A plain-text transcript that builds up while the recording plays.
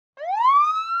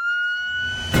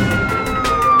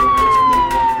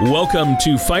Welcome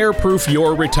to Fireproof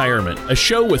Your Retirement, a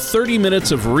show with 30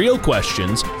 minutes of real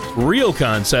questions, real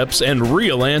concepts, and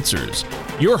real answers.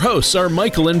 Your hosts are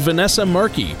Michael and Vanessa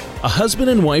Markey, a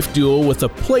husband and wife duo with a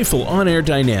playful on-air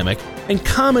dynamic and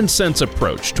common sense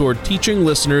approach toward teaching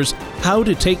listeners how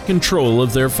to take control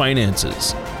of their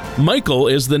finances. Michael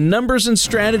is the numbers and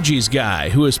strategies guy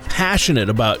who is passionate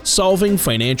about solving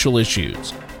financial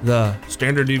issues. The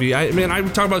standard deviation. I mean, I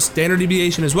talk about standard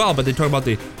deviation as well, but they talk about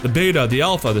the beta, the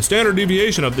alpha, the standard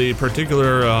deviation of the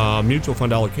particular mutual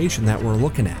fund allocation that we're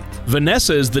looking at.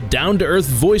 Vanessa is the down-to-earth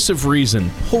voice of reason,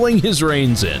 pulling his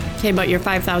reins in. Okay, but your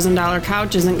 $5,000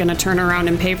 couch isn't going to turn around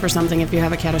and pay for something if you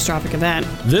have a catastrophic event.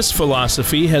 This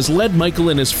philosophy has led Michael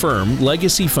and his firm,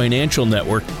 Legacy Financial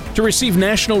Network, to receive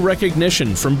national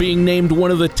recognition from being named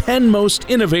one of the 10 most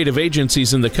innovative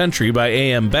agencies in the country by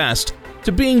AM Best,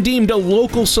 to being deemed a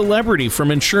local celebrity from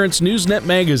Insurance Newsnet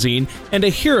magazine and a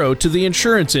hero to the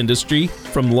insurance industry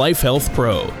from Life Health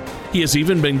Pro. He has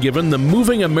even been given the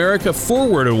Moving America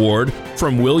Forward Award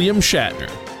from William Shatner.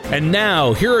 And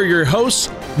now, here are your hosts,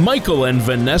 Michael and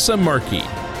Vanessa Markey.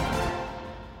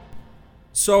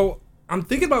 So, I'm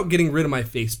thinking about getting rid of my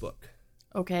Facebook.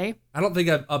 Okay. I don't think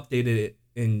I've updated it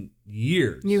in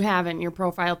years. You haven't. Your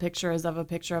profile picture is of a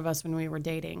picture of us when we were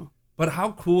dating. But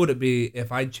how cool would it be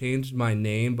if I changed my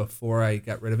name before I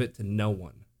got rid of it to no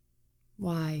one?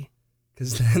 Why?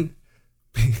 Because then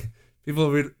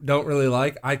people we don't really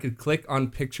like, I could click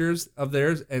on pictures of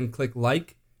theirs and click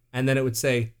like, and then it would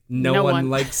say, no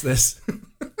one likes this.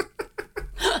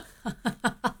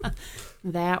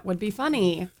 That would be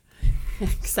funny.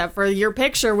 Except for your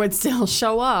picture would still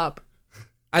show up.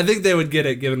 I think they would get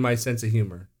it given my sense of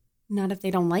humor. Not if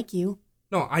they don't like you.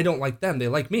 No, I don't like them. They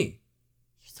like me.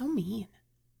 You're so mean.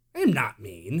 I am not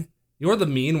mean. You're the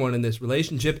mean one in this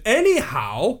relationship.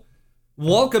 Anyhow,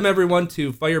 welcome everyone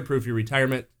to Fireproof Your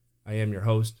Retirement. I am your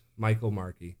host, Michael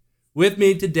Markey. With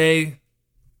me today,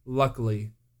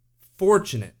 luckily,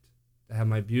 fortunate to have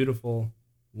my beautiful,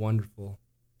 wonderful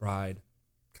bride,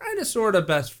 kind of sort of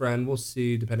best friend. We'll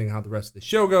see depending on how the rest of the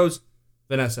show goes,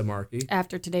 Vanessa Markey.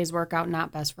 After today's workout,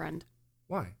 not best friend.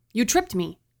 Why? You tripped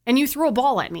me, and you threw a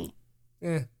ball at me.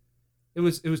 It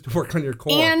was to work on your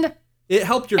core. And it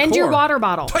helped your core. And your water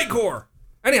bottle. Tight core.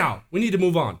 Anyhow, we need to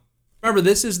move on. Remember,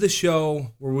 this is the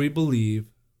show where we believe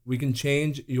we can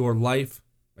change your life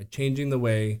by changing the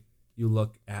way you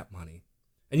look at money.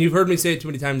 And you've heard me say it too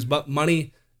many times, but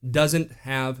money doesn't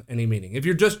have any meaning. If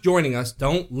you're just joining us,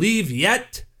 don't leave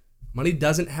yet. Money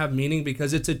doesn't have meaning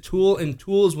because it's a tool, and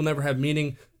tools will never have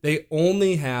meaning. They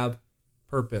only have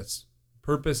purpose.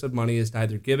 Purpose of money is to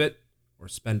either give it or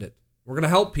spend it. We're going to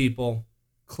help people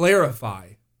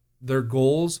clarify their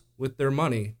goals with their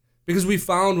money, because we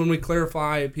found when we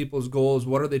clarify people's goals,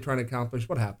 what are they trying to accomplish?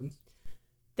 What happens?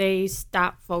 They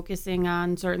stop focusing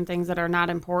on certain things that are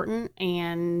not important,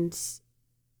 and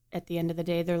at the end of the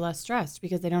day, they're less stressed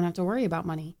because they don't have to worry about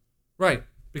money. Right,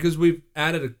 because we've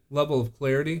added a level of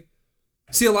clarity.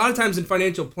 See, a lot of times in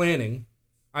financial planning,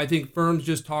 I think firms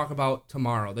just talk about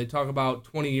tomorrow. They talk about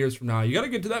 20 years from now. You got to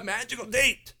get to that magical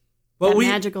date. But that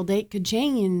magical date could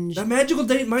change. That magical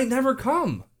date might never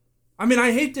come. I mean,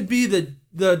 I hate to be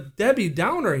the Debbie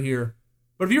Downer here,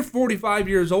 but if you're 45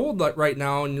 years old right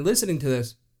now and you're listening to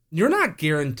this, you're not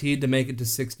guaranteed to make it to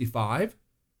 65.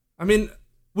 I mean,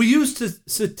 we use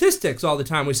statistics all the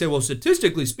time. We say, well,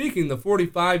 statistically speaking, the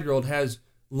 45-year-old has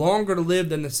longer to live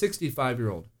than the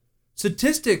 65-year-old.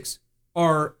 Statistics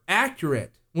are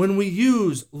accurate when we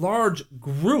use large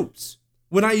groups.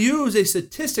 When I use a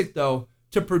statistic, though,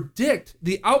 to predict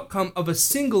the outcome of a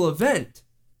single event,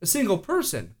 a single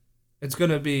person, it's going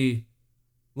to be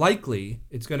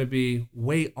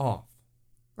way off.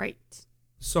 Right.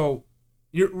 So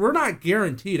we're not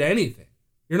guaranteed anything.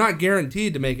 You're not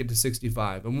guaranteed to make it to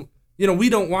 65. And, we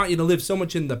don't want you to live so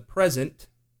much in the present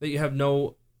that you have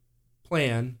no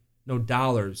plan, no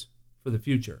dollars for the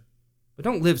future. But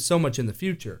don't live so much in the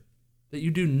future that you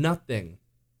do nothing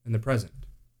in the present.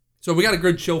 So we got a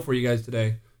good show for you guys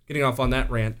today. Getting off on that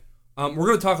rant, we're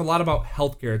going to talk a lot about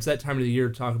healthcare. It's that time of the year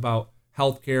to talk about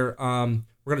healthcare.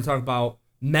 We're going to talk about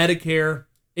Medicare,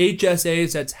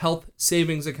 HSAs, that's health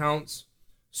savings accounts.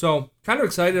 So kind of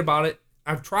excited about it.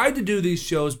 I've tried to do these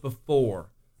shows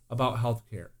before about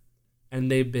healthcare, and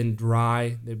they've been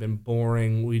dry. They've been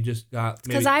boring. We just got...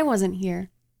 Because I wasn't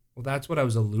here. Well, that's what I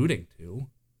was alluding to,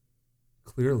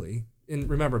 clearly. And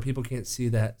remember, people can't see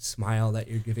that smile that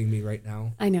you're giving me right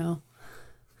now. I know.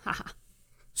 Haha.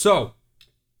 So,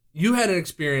 you had an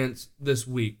experience this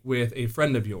week with a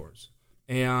friend of yours,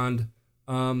 and,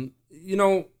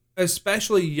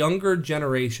 especially younger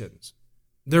generations,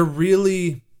 they're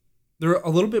a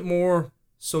little bit more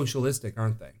socialistic,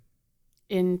 aren't they?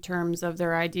 In terms of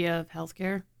their idea of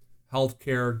healthcare.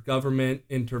 Healthcare, government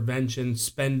intervention,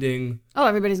 spending. Oh,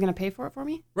 everybody's going to pay for it for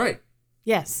me? Right.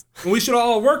 Yes. And we should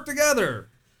all work together.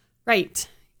 Right.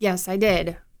 Yes, I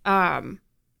did.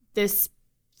 This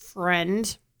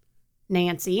friend,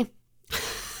 Nancy.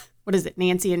 What is it?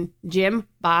 Nancy and Jim?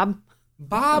 Bob?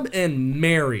 Bob and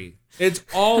Mary. It's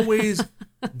always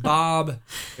Bob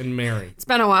and Mary. It's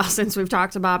been a while since we've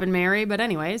talked to Bob and Mary, but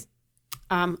anyways.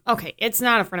 Okay, it's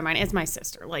not a friend of mine. It's my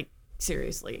sister. Like,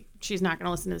 seriously. She's not going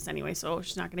to listen to this anyway, so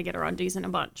she's not going to get her undies in a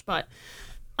bunch. But,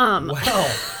 Well,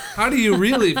 how do you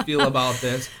really feel about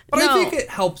this? But No. I think it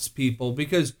helps people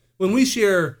because when we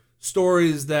share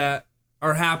stories that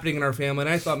are happening in our family, and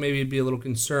I thought maybe it'd be a little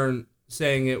concern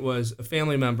saying it was a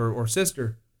family member or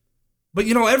sister. But,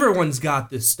 everyone's got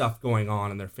this stuff going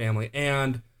on in their family.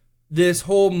 And this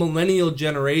whole millennial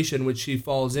generation, which she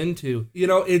falls into,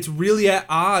 it's really at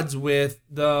odds with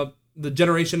the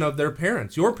generation of their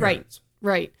parents, your parents.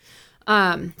 Right.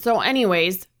 So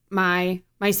anyways, my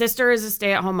sister is a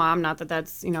stay-at-home mom. Not that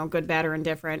that's, good, bad, or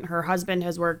indifferent. Her husband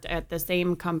has worked at the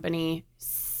same company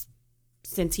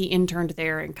since he interned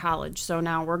there in college. So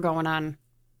now we're going on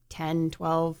 10,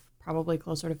 12, probably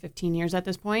closer to 15 years at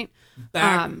this point.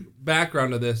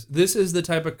 Background of this. This is the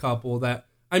type of couple that,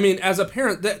 as a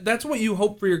parent, that's what you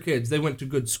hope for your kids. They went to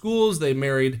good schools. They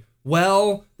married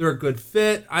well. They're a good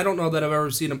fit. I don't know that I've ever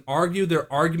seen them argue.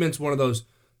 Their argument's one of those,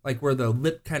 like where the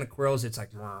lip kind of curls. It's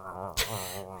like,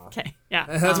 Okay, yeah.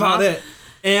 That's about it.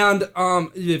 And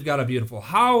they've got a beautiful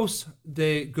house.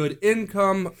 Good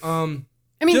income.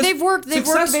 They've worked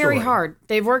very story. hard.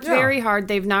 They've worked Yeah. very hard.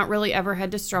 They've not really ever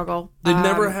had to struggle. They've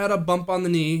never had a bump on the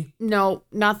knee. No,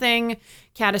 nothing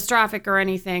catastrophic or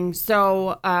anything.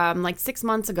 So, like 6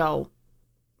 months ago,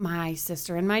 my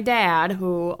sister and my dad,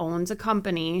 who owns a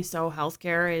company, so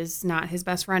healthcare is not his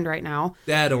best friend right now.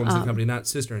 Dad owns the company, not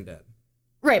sister and dad.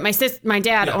 Right, my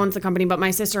dad Yeah. owns the company, but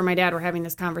my sister and my dad were having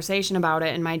this conversation about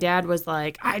it, and my dad was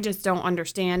like, I just don't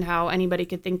understand how anybody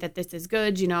could think that this is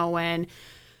good, when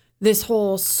this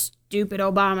whole stupid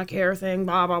Obamacare thing,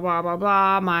 blah, blah, blah, blah,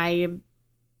 blah, my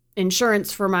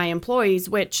insurance for my employees,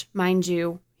 which, mind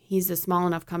you, he's a small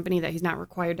enough company that he's not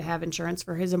required to have insurance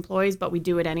for his employees, but we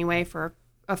do it anyway for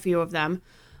a few of them.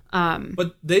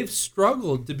 But they've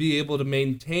struggled to be able to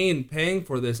maintain paying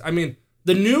for this.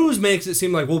 The news makes it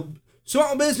seem like, well,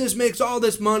 small business makes all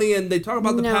this money, and they talk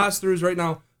about the No. pass-throughs right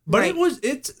now. But Right.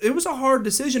 it was a hard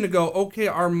decision to go, okay,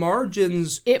 our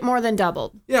margins, It more than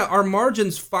doubled. our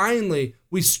margins finally,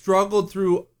 we struggled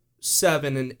through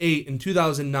 7 and 8 in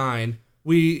 2009.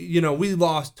 We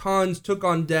lost tons, took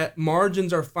on debt.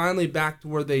 Margins are finally back to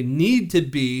where they need to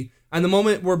be. And the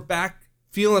moment we're back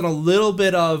feeling a little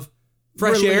bit of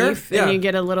fresh Relief, air, and you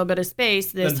get a little bit of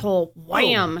space, this Then, whole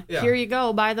wham, boom. Yeah. here you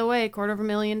go, by the way,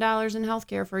 $250,000 in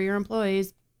healthcare for your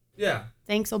employees. yeah,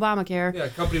 Thanks, Obamacare. a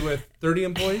company with 30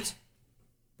 employees,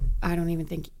 I don't even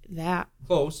think that.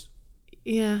 close.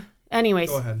 Yeah. Anyways.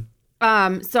 Go ahead.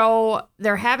 So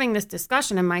they're having this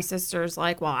discussion, and my sister's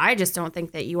like, well, I just don't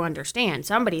think that you understand.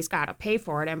 Somebody's got to pay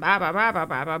for it, and blah, blah, blah, blah,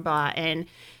 blah, blah, blah. And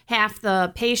half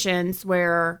the patients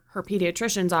where her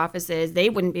pediatrician's office is, they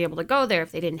wouldn't be able to go there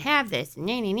if they didn't have this.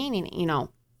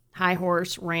 High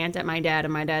horse rant at my dad,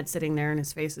 and my dad's sitting there, and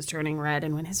his face is turning red.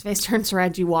 And when his face turns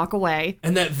red, you walk away.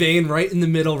 And that vein right in the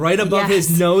middle, right above Yes.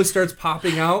 his nose, starts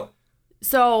popping out.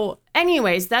 So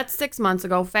anyways, that's 6 months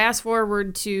ago. Fast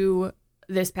forward to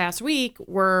this past week,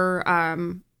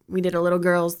 we did a little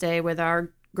girls' day with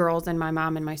our girls and my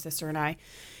mom and my sister and I.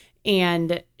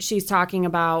 And she's talking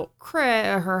about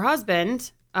her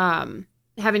husband having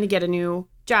to get a new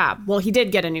job. Well, he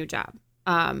did get a new job.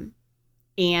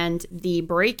 And the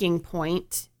breaking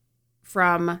point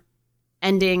from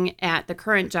ending at the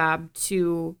current job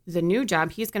to the new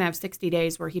job, he's going to have 60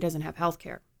 days where he doesn't have health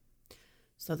care.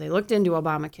 So they looked into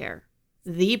Obamacare.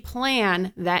 The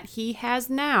plan that he has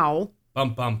now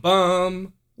Bum, bum,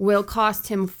 bum. will cost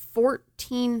him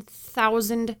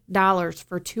 $14,000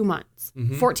 for 2 months.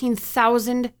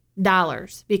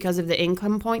 $14,000 because of the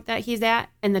income point that he's at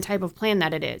and the type of plan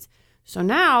that it is. So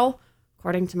now,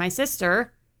 according to my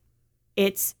sister,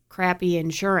 it's crappy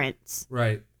insurance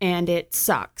Right. and it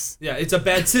sucks. Yeah, it's a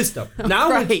bad system. Now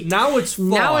Right. it's flawed.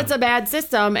 Now it's a bad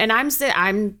system, and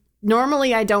I'm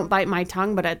normally I don't bite my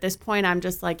tongue, but at this point I'm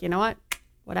just like, you know what?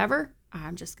 Whatever.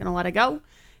 I'm just going to let it go.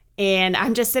 And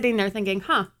I'm just sitting there thinking,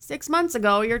 6 months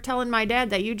ago, you're telling my dad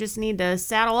that you just need to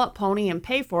saddle up, pony, and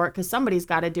pay for it because somebody's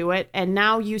got to do it. And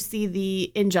now you see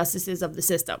the injustices of the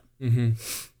system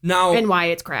Now, and why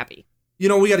it's crappy. we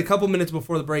got a couple minutes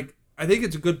before the break. I think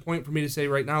it's a good point for me to say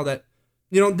right now that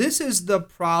This is the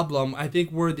problem, I think,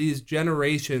 where these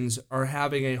generations are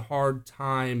having a hard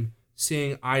time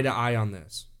seeing eye to eye on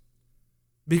this.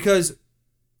 Because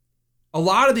a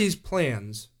lot of these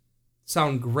plans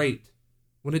sound great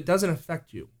when it doesn't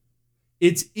affect you.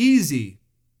 It's easy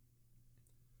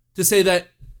to say that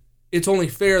it's only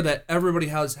fair that everybody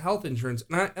has health insurance.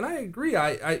 And I agree.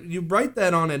 You write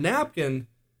that on a napkin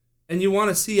and you want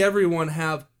to see everyone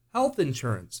have health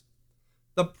insurance.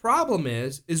 The problem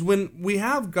is when we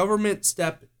have when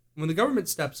the government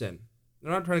steps in, I'm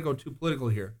not trying to go too political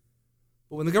here,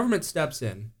 but when the government steps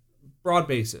in, broad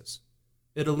basis,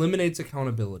 it eliminates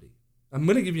accountability. I'm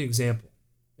going to give you an example.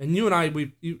 And you and I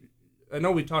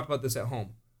know we talked about this at home.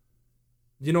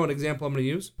 Do you know what example I'm going to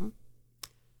use?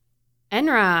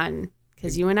 Enron,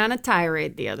 because you went on a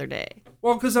tirade the other day.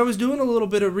 Well, because I was doing a little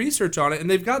bit of research on it, and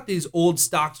they've got these old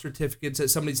stock certificates that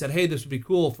somebody said, hey, this would be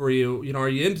cool for you. Are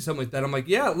you into something like that? I'm like,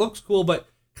 yeah, it looks cool, but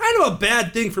kind of a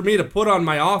bad thing for me to put on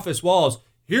my office walls.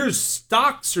 Here's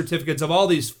stock certificates of all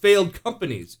these failed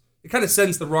companies. It kind of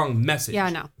sends the wrong message. Yeah, I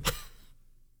know.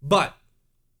 But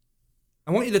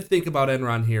I want you to think about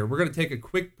Enron here. We're going to take a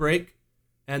quick break,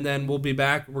 and then we'll be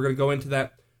back. We're going to go into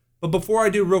that. But before I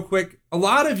do, real quick,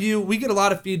 we get a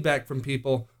lot of feedback from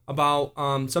people about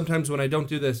sometimes when I don't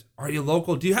do this, are you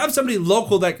local? Do you have somebody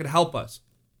local that could help us?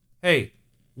 Hey,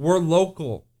 we're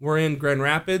local. We're in Grand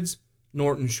Rapids,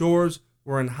 Norton Shores.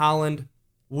 We're in Holland.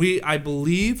 I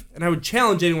believe, and I would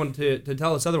challenge anyone to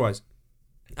tell us otherwise,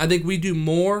 I think we do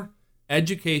more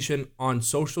education on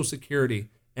Social Security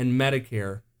and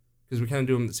Medicare, because we kind of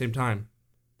do them at the same time,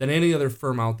 than any other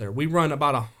firm out there. We run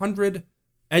about 100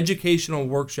 educational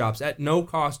workshops at no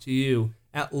cost to you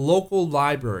at local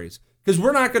libraries, because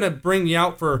we're not going to bring you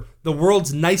out for the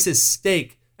world's nicest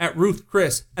steak at Ruth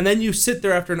Chris, and then you sit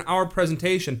there after an hour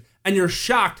presentation and you're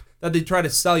shocked that they try to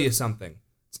sell you something.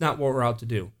 It's not what we're out to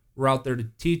do. We're out there to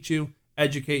teach you,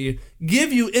 educate you,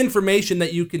 give you information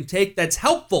that you can take that's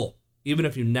helpful, even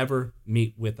if you never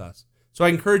meet with us. So I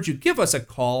encourage you, give us a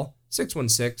call,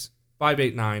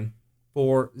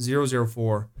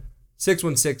 616-589-4004,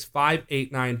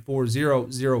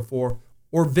 616-589-4004,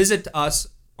 or visit us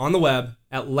on the web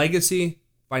at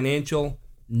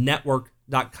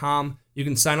legacyfinancialnetwork.com. You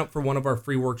can sign up for one of our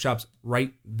free workshops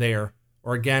right there.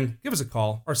 Or again, give us a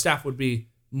call. Our staff would be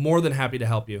more than happy to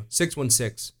help you.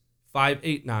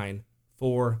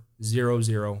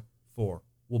 616-589-4004.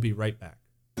 We'll be right back.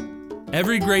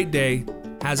 Every great day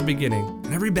has a beginning,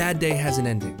 and every bad day has an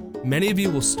ending. Many of you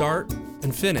will start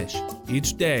and finish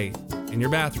each day in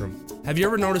your bathroom. Have you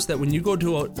ever noticed that when you go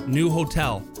to a new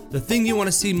hotel, the thing you want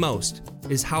to see most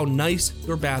is how nice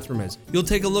your bathroom is? You'll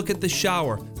take a look at the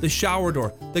shower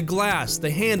door, the glass,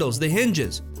 the handles, the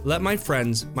hinges. Let my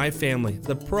friends, my family,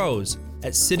 the pros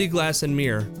at City Glass and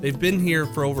Mirror, they've been here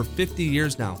for over 50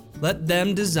 years now. Let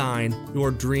them design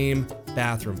your dream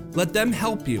bathroom. Let them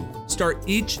help you start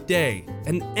each day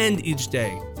and end each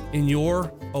day in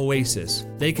your oasis.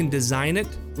 They can design it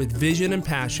with vision and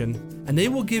passion, and they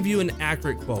will give you an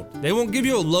accurate quote. They won't give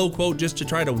you a low quote just to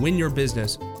try to win your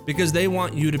business, because they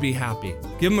want you to be happy.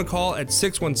 Give them a call at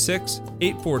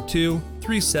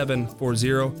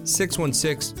 616-842-3740,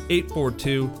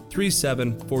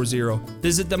 616-842-3740.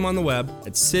 Visit them on the web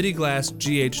at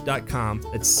cityglassgh.com,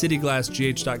 at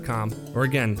cityglassgh.com, or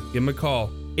again, give them a call,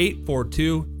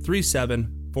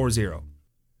 842-3740.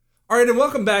 All right, and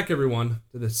welcome back, everyone,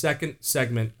 to the second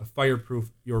segment of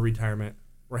Fireproof Your Retirement.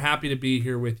 We're happy to be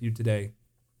here with you today.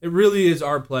 It really is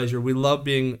our pleasure. We love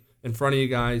being in front of you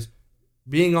guys,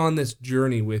 being on this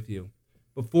journey with you.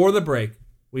 Before the break,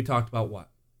 we talked about what?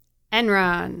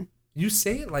 Enron. You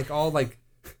say it like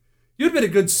you'd been a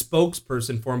good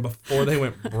spokesperson for them before they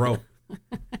went broke.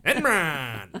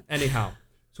 Enron. Anyhow,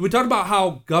 so we talked about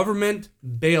how government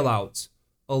bailouts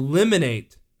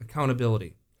eliminate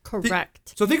accountability.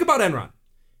 Correct. So think about Enron.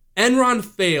 Enron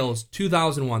fails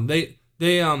 2001. They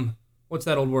what's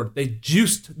that old word? They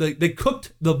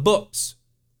cooked the books.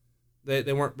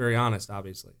 They weren't very honest,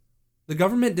 obviously. The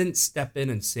government didn't step in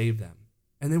and save them.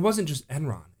 And it wasn't just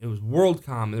Enron. It was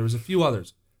WorldCom, and there was a few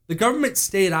others. The government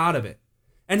stayed out of it.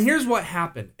 And here's what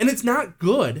happened. And it's not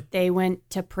good. They went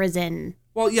to prison.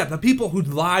 Well, yeah, the people who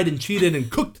lied and cheated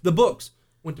and cooked the books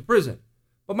went to prison.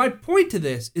 But my point to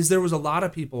this is there was a lot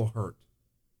of people hurt.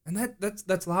 And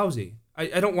that's lousy.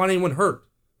 I don't want anyone hurt.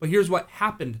 But here's what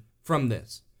happened from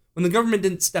this. When the government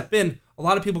didn't step in, a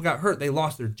lot of people got hurt. They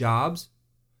lost their jobs.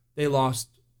 They lost,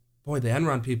 the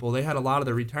Enron people, they had a lot of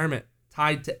their retirement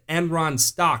tied to Enron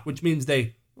stock, which means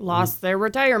they lost their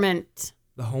retirement.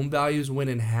 The home values went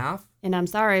in half. And I'm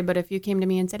sorry, but if you came to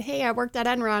me and said, hey, I worked at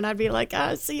Enron, I'd be like,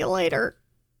 see you later.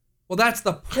 Well, that's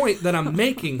the point that I'm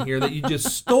making here that you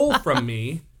just stole from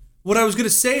me. What I was going to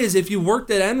say is if you worked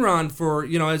at Enron for,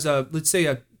 as let's say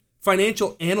a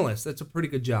financial analyst, that's a pretty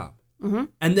good job. Mm-hmm.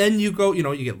 And then you go,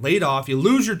 you get laid off, you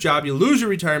lose your job, you lose your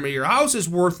retirement, your house is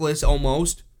worthless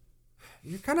almost.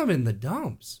 You're kind of in the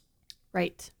dumps.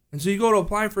 Right. And so you go to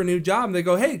apply for a new job and they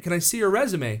go, hey, can I see your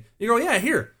resume? You go, yeah,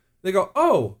 here. They go,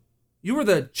 oh, you were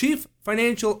the chief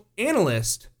financial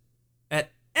analyst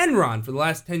at Enron for the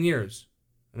last 10 years.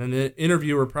 And then the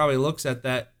interviewer probably looks at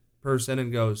that person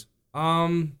and goes,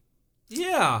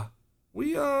 yeah,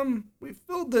 we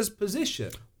filled this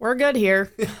position. We're good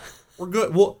here. We're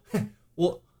good.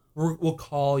 We'll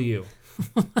call you.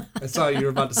 I saw you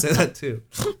were about to say that too.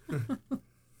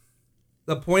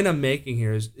 The point I'm making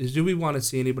here is do we want to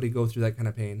see anybody go through that kind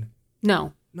of pain?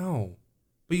 No. No.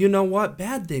 But you know what?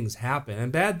 Bad things happen.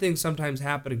 And bad things sometimes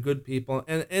happen to good people.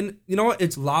 And you know what?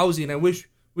 It's lousy, and I wish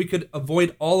we could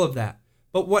avoid all of that.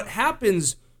 But what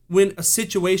happens when a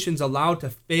situation's allowed to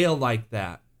fail like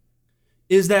that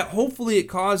is that hopefully it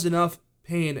caused enough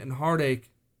pain and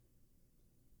heartache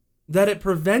that it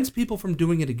prevents people from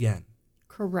doing it again.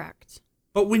 Correct.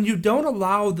 But when you don't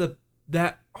allow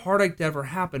that heartache to ever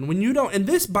happen, when you don't, and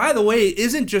this, by the way,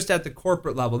 isn't just at the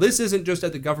corporate level. This isn't just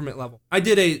at the government level. I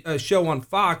did a show on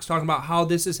Fox talking about how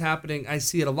this is happening. I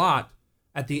see it a lot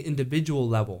at the individual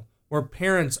level where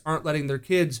parents aren't letting their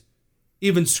kids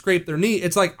even scrape their knee.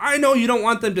 It's like, I know you don't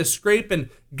want them to scrape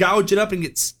and gouge it up and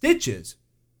get stitches,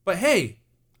 but hey.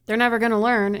 They're never going to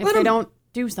learn if they don't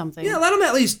do something. Yeah, let them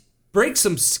at least break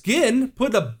some skin,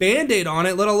 put a Band-Aid on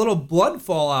it, let a little blood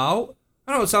fall out.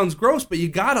 I know it sounds gross, but you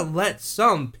gotta let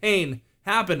some pain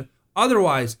happen.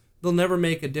 Otherwise, they'll never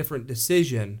make a different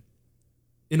decision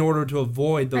in order to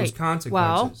avoid those consequences.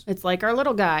 Well, it's like our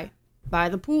little guy by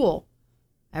the pool.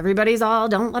 Everybody's all,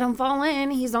 don't let him fall in.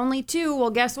 He's only 2. Well,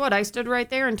 guess what? I stood right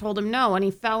there and told him no, and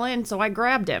he fell in, so I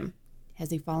grabbed him.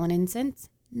 Has he fallen in since?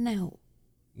 No.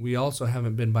 We also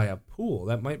haven't been by a pool.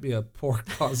 That might be a poor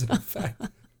cause and effect.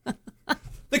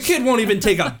 The kid won't even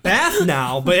take a bath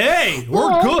now, but hey,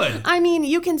 we're good. I mean,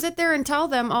 you can sit there and tell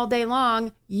them all day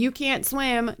long, you can't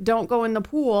swim, don't go in the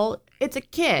pool. It's a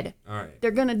kid. All right.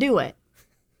 They're going to do it.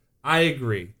 I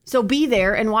agree. So be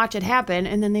there and watch it happen,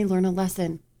 and then they learn a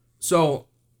lesson. So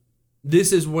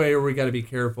this is where we got to be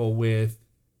careful with.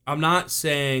 I'm not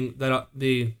saying that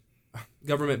the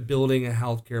government building a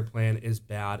healthcare plan is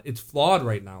bad. It's flawed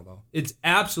right now, though. It's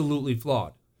absolutely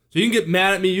flawed. So you can get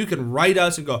mad at me. You can write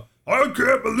us and go, I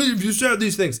can't believe you said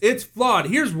these things. It's flawed.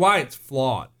 Here's why it's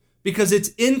flawed. Because it's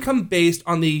income based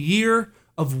on the year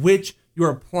of which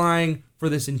you're applying for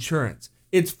this insurance.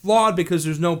 It's flawed because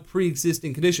there's no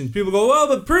pre-existing conditions. People go, well,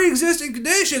 but pre-existing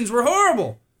conditions were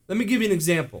horrible. Let me give you an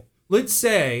example. Let's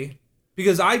say,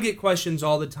 because I get questions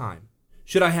all the time,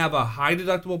 should I have a high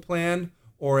deductible plan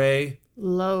or a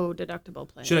low deductible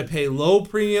plan? Should I pay low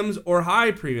premiums or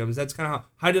high premiums? That's kind of how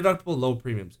high deductible, low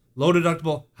premiums. Low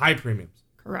deductible, high premiums.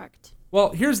 Correct.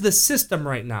 Well, here's the system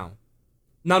right now.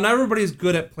 Now, not everybody's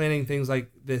good at planning things like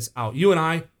this out. You and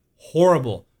I,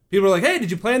 horrible. People are like, hey,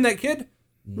 did you plan that kid?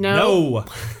 No.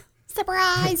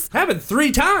 Surprise. Happened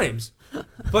 3 times.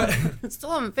 But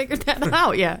still haven't figured that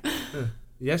out yet.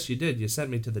 Yes, you did. You sent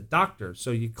me to the doctor.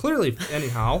 So you clearly,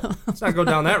 anyhow, let's not go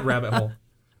down that rabbit hole.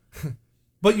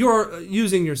 But you're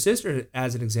using your sister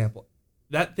as an example.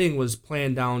 That thing was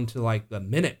planned down to like the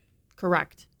minute.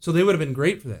 Correct. So they would have been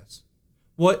great for this.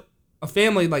 What a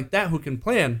family like that who can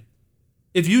plan,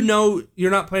 if you know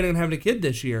you're not planning on having a kid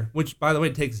this year, which, by the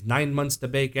way, takes 9 months to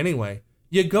bake anyway,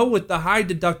 you go with the high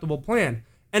deductible plan.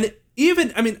 And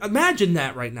imagine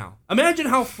that right now. Imagine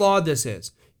how flawed this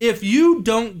is. If you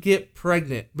don't get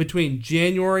pregnant between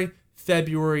January,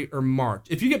 February, or March,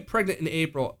 if you get pregnant in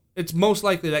April, it's most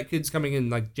likely that kid's coming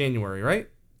in like January, right?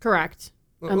 Correct.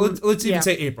 Let's even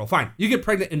say April. Fine. You get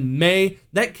pregnant in May,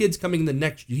 that kid's coming the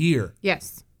next year.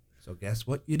 Yes. So guess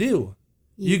what you do?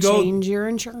 You change your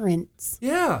insurance.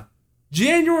 Yeah.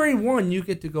 January 1, you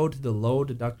get to go to the low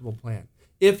deductible plan.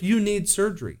 If you need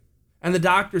surgery and the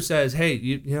doctor says, hey,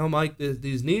 you know, Mike,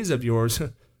 these knees of yours,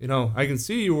 I can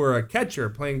see you were a catcher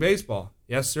playing baseball.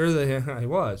 Yes, sir, I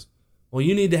was. Well,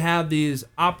 you need to have these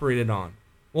operated on.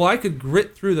 Well, I could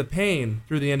grit through the pain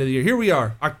through the end of the year. Here we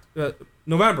are,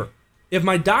 November. If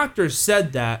my doctor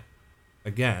said that,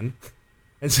 again,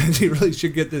 and said he really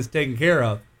should get this taken care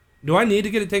of, do I need to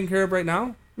get it taken care of right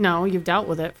now? No, you've dealt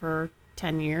with it for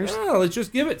 10 years. Yeah, let's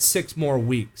just give it 6 more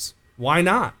weeks. Why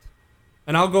not?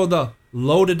 And I'll go the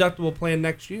low deductible plan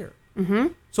next year. Mm-hmm.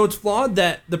 So it's flawed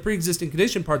that the pre-existing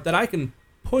condition part that I can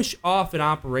push off an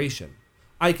operation.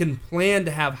 I can plan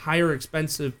to have higher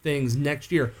expensive things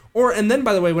next year. And then,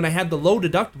 by the way, when I had the low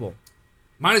deductible,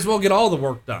 might as well get all the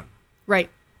work done. Right.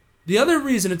 The other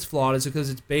reason it's flawed is because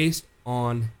it's based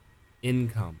on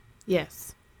income.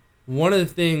 Yes. One of the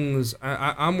things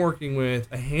I'm working with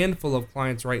a handful of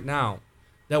clients right now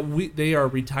that they are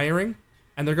retiring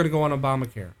and they're going to go on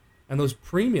Obamacare. And those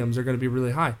premiums are going to be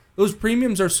really high. Those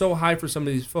premiums are so high for some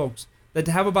of these folks that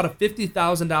to have about a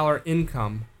 $50,000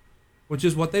 income, which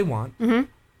is what they want, Mm-hmm.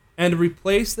 and to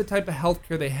replace the type of health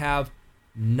care they have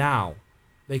now,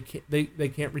 they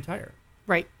can't retire.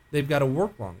 Right. They've got to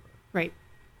work longer. Right.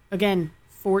 Again,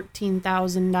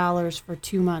 $14,000 for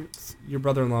 2 months. Your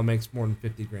brother-in-law makes more than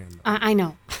 $50,000. I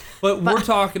know. But we're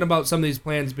talking about some of these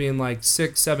plans being like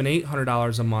 $600, $700,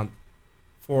 $800 a month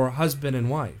for husband and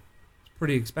wife. It's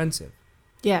pretty expensive.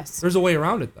 Yes. There's a way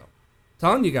around it, though. I'm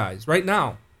telling you guys, right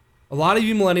now, a lot of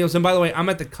you millennials, and by the way, I'm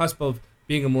at the cusp of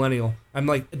being a millennial. I'm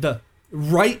like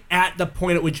right at the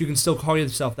point at which you can still call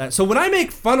yourself that. So when I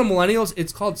make fun of millennials,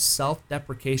 it's called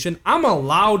self-deprecation. I'm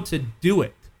allowed to do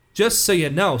it, just so you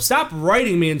know. Stop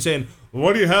writing me and saying,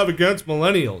 what do you have against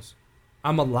millennials?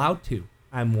 I'm allowed to.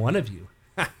 I'm one of you.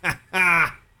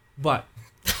 But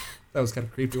that was kind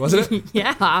of creepy, wasn't it?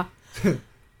 Yeah.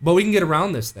 But we can get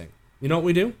around this thing. You know what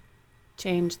we do?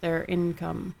 Change their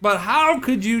income. But how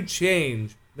could you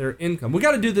change their income? We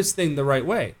got to do this thing the right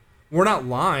way. We're not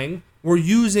lying. We're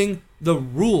using the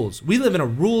rules. We live in a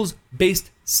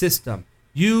rules-based system.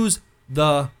 Use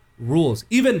the rules.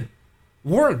 Even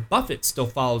Warren Buffett still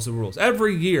follows the rules.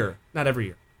 Every year, not every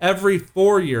year, every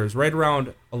 4 years, right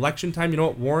around election time, you know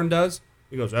what Warren does?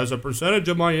 He goes, as a percentage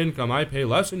of my income, I pay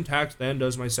less in tax than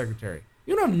does my secretary.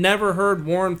 You know, I've never heard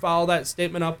Warren follow that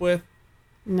statement up with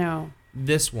No.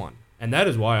 this one. And that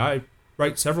is why I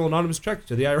write several anonymous checks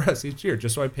to the IRS each year,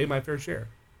 just so I pay my fair share.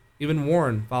 Even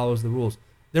Warren follows the rules.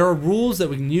 There are rules that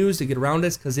we can use to get around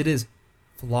this because it is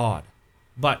flawed.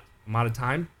 But I'm out of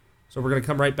time, so we're going to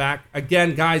come right back.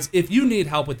 Again, guys, if you need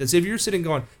help with this, if you're sitting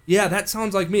going, yeah, that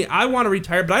sounds like me. I want to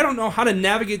retire, but I don't know how to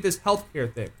navigate this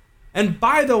healthcare thing. And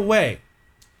by the way,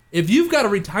 if you've got a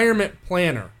retirement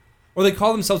planner, or they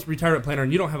call themselves a retirement planner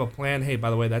and you don't have a plan, hey, by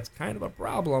the way, that's kind of a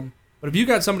problem. But if you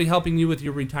got somebody helping you with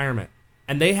your retirement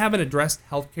and they haven't addressed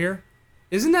healthcare,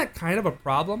 isn't that kind of a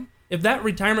problem? If that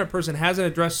retirement person hasn't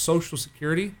addressed Social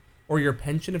Security or your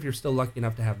pension, if you're still lucky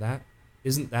enough to have that,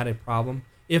 isn't that a problem?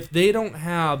 If they don't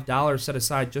have dollars set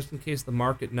aside just in case the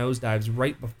market nosedives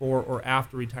right before or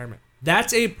after retirement,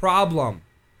 that's a problem.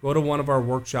 Go to one of our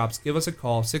workshops, give us a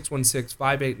call,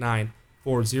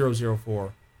 616-589-4004,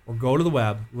 or go to the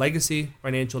web,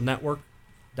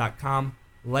 legacyfinancialnetwork.com,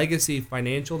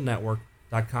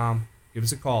 legacyfinancialnetwork.com. Give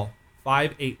us a call,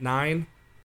 589-4004.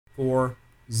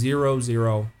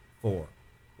 We'll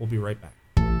be right back.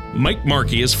 Mike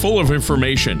Markey is full of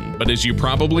information, but as you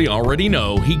probably already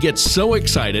know, he gets so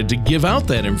excited to give out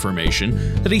that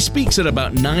information that he speaks at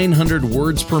about 900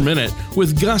 words per minute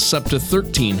with gusts up to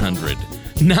 1,300.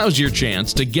 Now's your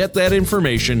chance to get that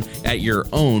information at your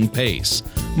own pace.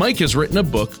 Mike has written a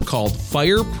book called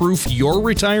Fireproof Your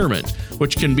Retirement,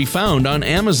 which can be found on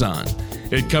Amazon.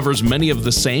 It covers many of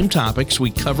the same topics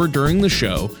we covered during the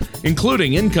show,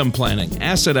 including income planning,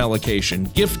 asset allocation,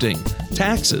 gifting,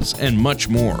 taxes, and much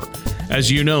more. As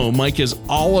you know, Mike is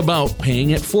all about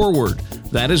paying it forward.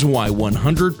 That is why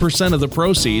 100% of the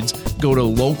proceeds go to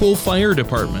local fire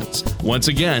departments. Once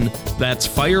again, that's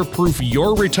Fireproof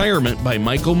Your Retirement by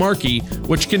Michael Markey,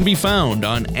 which can be found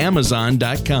on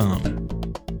Amazon.com.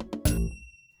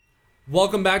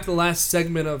 Welcome back to the last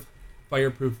segment of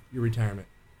Fireproof Your Retirement.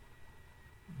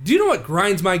 Do you know what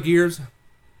grinds my gears?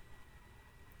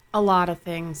 A lot of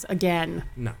things. Again.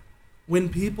 No. When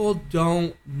people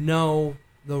don't know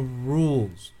the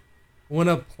rules. When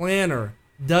a planner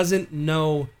doesn't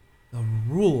know the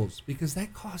rules, because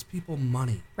that costs people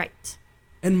money. Right.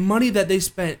 And money that they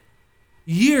spent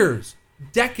years,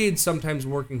 decades sometimes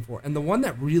working for. And the one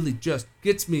that really just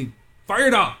gets me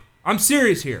fired up, I'm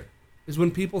serious here, is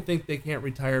when people think they can't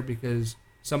retire because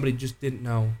somebody just didn't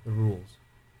know the rules.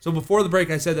 So before the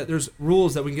break, I said that there's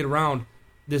rules that we can get around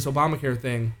this Obamacare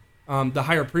thing, the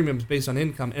higher premiums based on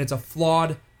income, and it's a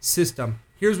flawed system.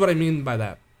 Here's what I mean by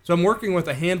that. So I'm working with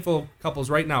a handful of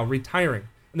couples right now retiring,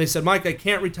 and they said, Mike, I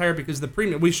can't retire because of the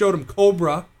premium. We showed them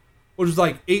Cobra, which was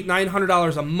like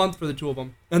 $800-900 a month for the two of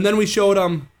them, and then we showed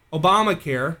them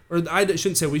Obamacare, or I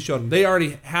shouldn't say we showed them. They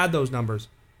already had those numbers,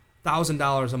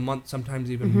 $1,000 a month,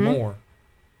 sometimes even more,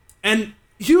 and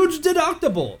huge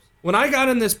deductibles. When I got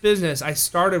in this business, I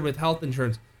started with health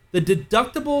insurance. The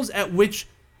deductibles at which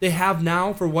they have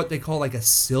now for what they call like a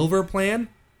silver plan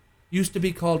used to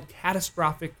be called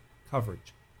catastrophic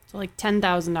coverage. So like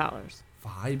 $10,000.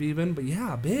 5 even, but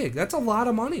yeah, big. That's a lot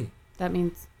of money. That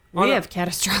means We have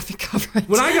catastrophic coverage.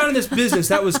 When I got in this business,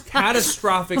 that was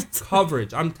catastrophic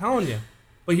coverage. I'm telling you.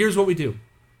 But here's what we do.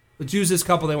 Let's use this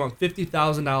couple. They want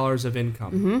 $50,000 of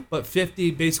income. But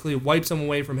 50 basically wipes them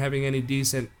away from having any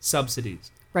decent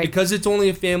subsidies. Right. Because it's only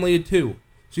a family of two.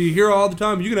 So you hear all the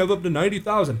time, you can have up to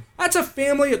 $90,000. That's a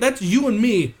family. That's you and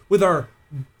me with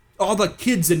all the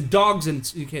kids and dogs.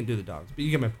 And you can't do the dogs, but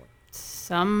you get my point.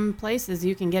 Some places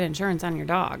you can get insurance on your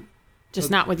dog, just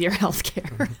not with your health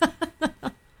care.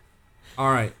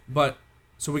 All right. But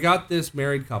so we got this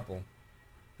married couple.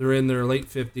 They're in their late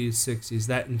 50s, 60s.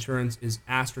 That insurance is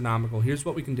astronomical. Here's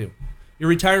what we can do. You're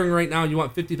retiring right now. You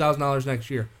want $50,000 next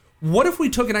year. What if we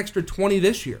took an extra 20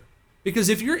 this year? Because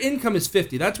if your income is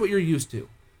 50, that's what you're used to.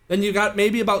 Then you got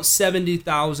maybe about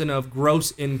 70,000 of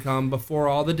gross income before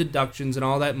all the deductions and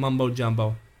all that mumbo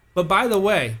jumbo. But by the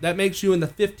way, that makes you in the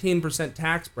 15%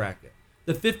 tax bracket.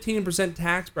 The 15%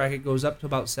 tax bracket goes up to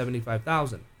about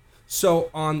 75,000. So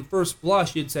on first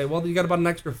blush, you'd say, well, you got about an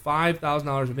extra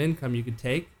 $5,000 of income you could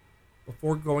take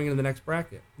before going into the next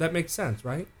bracket. That makes sense,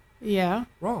 right? Yeah.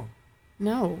 Wrong.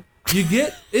 No.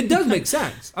 It does make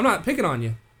sense. I'm not picking on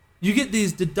you. You get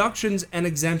these deductions and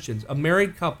exemptions. A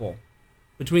married couple,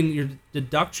 between your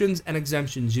deductions and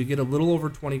exemptions, you get a little over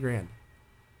 20 grand.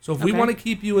 So if we want to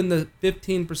keep you in the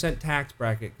 15% tax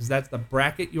bracket, because that's the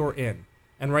bracket you're in,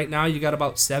 and right now you got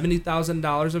about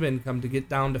 $70,000 of income to get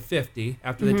down to 50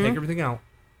 after they take everything out,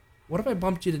 what if I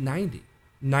bumped you to 90?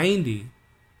 90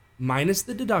 minus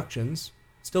the deductions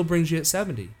still brings you at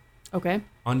 70. Okay.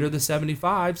 Under the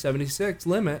 75, 76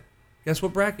 limit, guess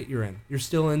what bracket you're in? You're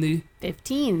still in the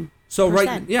 15. So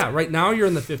right now you're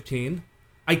in the 15.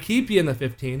 I keep you in the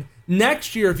 15.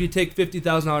 Next year, if you take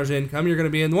 $50,000 income, you're going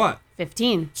to be in what?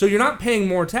 15. So you're not paying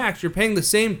more tax. You're paying the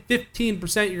same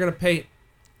 15% you're going to pay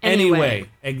anyway.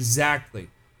 Exactly.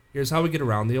 Here's how we get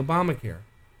around the Obamacare.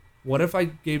 What if I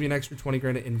gave you an extra 20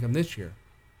 grand of income this year?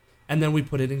 And then we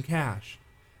put it in cash.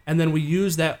 And then we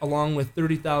use that along with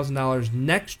 $30,000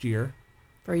 next year.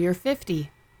 For your 50.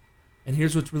 And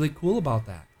here's what's really cool about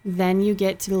that. Then you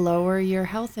get to lower your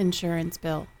health insurance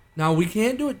bill. Now, we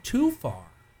can't do it too far.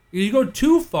 You go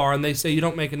too far and they say you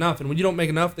don't make enough. And when you don't make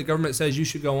enough, the government says you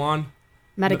should go on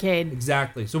Medicaid.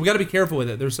 Exactly. So we got to be careful with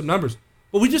it. There's some numbers.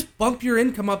 But we just bump your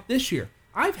income up this year.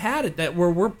 I've had it that where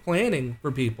we're planning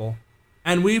for people,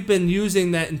 and we've been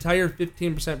using that entire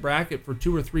 15% bracket for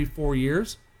 2 or 3, 4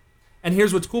 years. And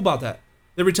here's what's cool about that.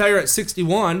 They retire at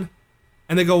 61,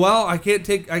 and they go, well, I can't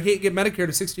get Medicare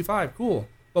to 65. Cool.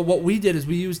 But what we did is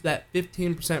we used that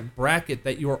 15% bracket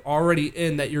that you're already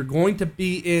in, that you're going to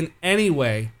be in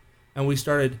anyway, and we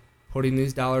started putting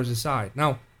these dollars aside.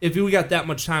 Now, if we got that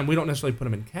much time, we don't necessarily put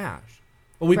them in cash,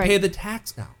 but we pay the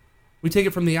tax now. We take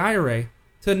it from the IRA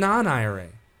to non-IRA.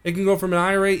 It can go from an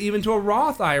IRA even to a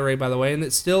Roth IRA, by the way, and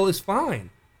it still is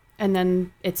fine. And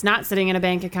then it's not sitting in a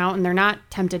bank account, and they're not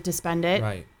tempted to spend it.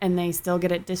 Right. And they still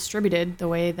get it distributed the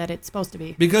way that it's supposed to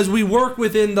be. Because we work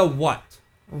within the what?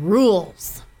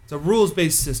 Rules. It's a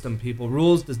rules-based system, people.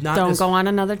 Rules does not... Don't go on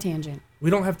another tangent.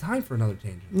 We don't have time for another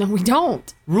tangent. No, we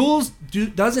don't. Rules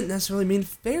doesn't necessarily mean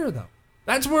fair, though.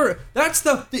 That's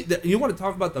the... You want to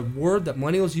talk about the word that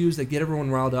millennials use that get everyone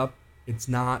riled up? It's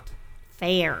not...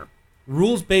 Fair.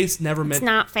 Rules-based never meant... It's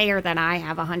not fair that I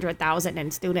have $100,000 in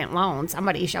student loans.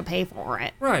 Somebody shall pay for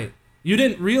it. Right. You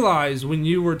didn't realize when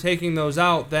you were taking those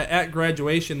out that at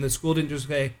graduation, the school didn't just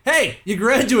say, hey, you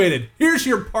graduated. Here's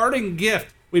your parting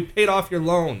gift. We paid off your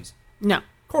loans. No.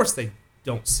 Of course they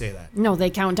don't say that. No, they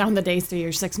count down the days to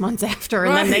your 6 months after,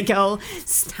 and then they go,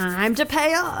 it's time to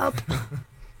pay up.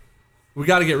 We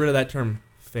got to get rid of that term,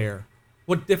 fair.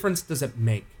 What difference does it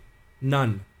make?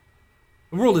 None.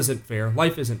 The world isn't fair.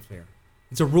 Life isn't fair.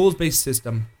 It's a rules-based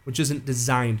system which isn't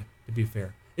designed to be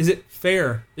fair. Is it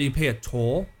fair that you pay a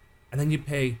toll and then you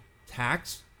pay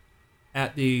tax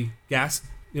at the gas,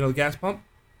 the gas pump?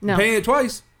 No. You're paying it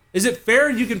twice. Is it fair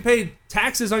you can pay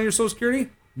taxes on your Social Security?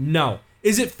 No.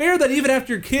 Is it fair that even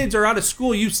after your kids are out of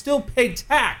school, you still pay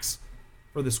tax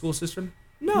for the school system?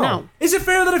 No. Is it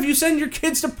fair that if you send your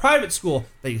kids to private school,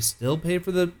 that you still pay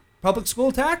for the public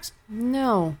school tax?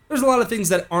 No. There's a lot of things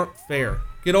that aren't fair.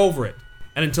 Get over it.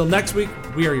 And until next week,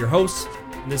 we are your hosts,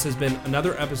 and this has been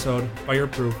another episode of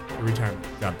Fireproof Your Retirement.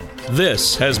 God bless.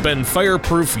 This has been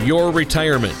Fireproof Your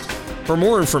Retirement. For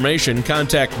more information,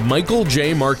 contact Michael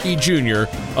J. Markey Jr.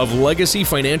 of Legacy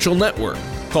Financial Network.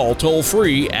 Call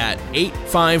toll-free at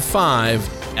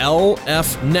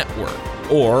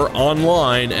 855-LF-NETWORK or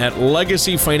online at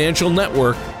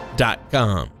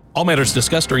legacyfinancialnetwork.com. All matters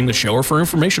discussed during the show are for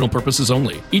informational purposes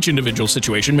only. Each individual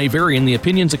situation may vary, and the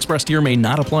opinions expressed here may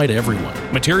not apply to everyone.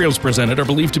 Materials presented are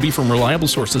believed to be from reliable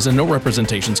sources, and no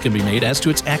representations can be made as to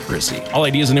its accuracy. All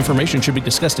ideas and information should be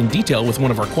discussed in detail with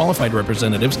one of our qualified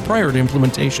representatives prior to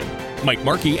implementation. Mike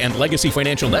Markey and Legacy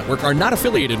Financial Network are not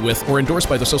affiliated with or endorsed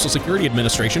by the Social Security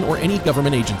Administration or any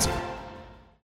government agency.